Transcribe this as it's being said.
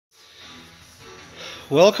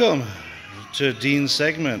Welcome to Dean's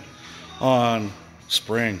segment on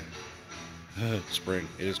spring. Spring,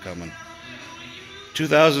 it is coming.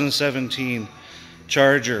 2017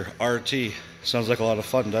 Charger RT. Sounds like a lot of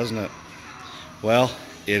fun, doesn't it? Well,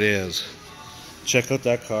 it is. Check out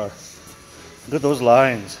that car. Look at those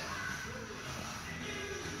lines.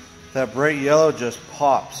 That bright yellow just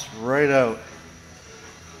pops right out.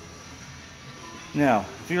 Now,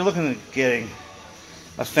 if you're looking at getting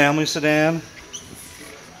a family sedan,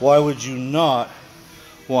 why would you not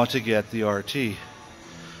want to get the RT?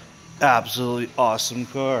 Absolutely awesome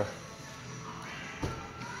car.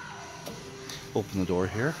 Open the door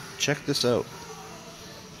here. Check this out.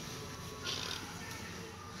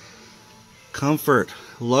 Comfort,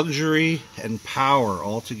 luxury, and power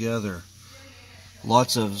all together.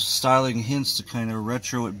 Lots of styling hints to kind of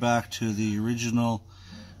retro it back to the original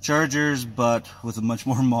Chargers, but with a much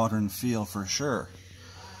more modern feel for sure.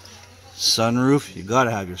 Sunroof, you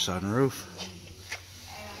gotta have your sunroof.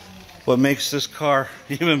 What makes this car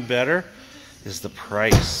even better is the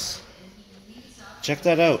price. Check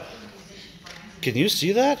that out. Can you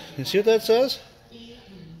see that? You see what that says?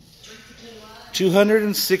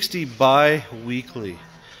 $260 bi-weekly.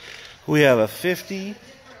 We have a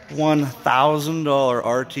 $51,000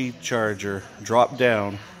 RT Charger dropped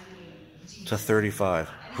down to $35,000.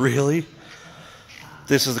 Really?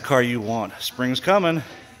 This is the car you want. Spring's coming.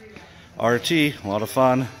 RT, a lot of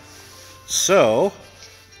fun. So,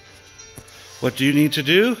 what do you need to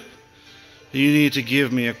do? You need to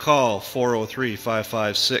give me a call,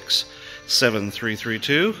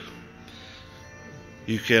 403-556-7332.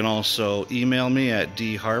 You can also email me at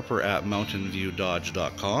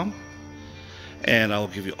dharper@mountainviewdodge.com, and I'll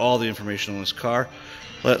give you all the information on this car.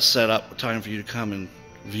 Let's set up a time for you to come and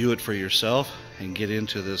view it for yourself and get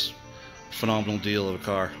into this phenomenal deal of a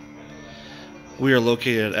car. We are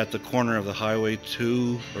located at the corner of the Highway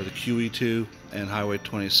 2, or the QE2, and Highway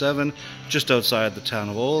 27, just outside the town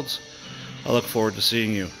of Olds. I look forward to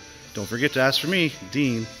seeing you. Don't forget to ask for me,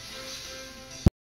 Dean.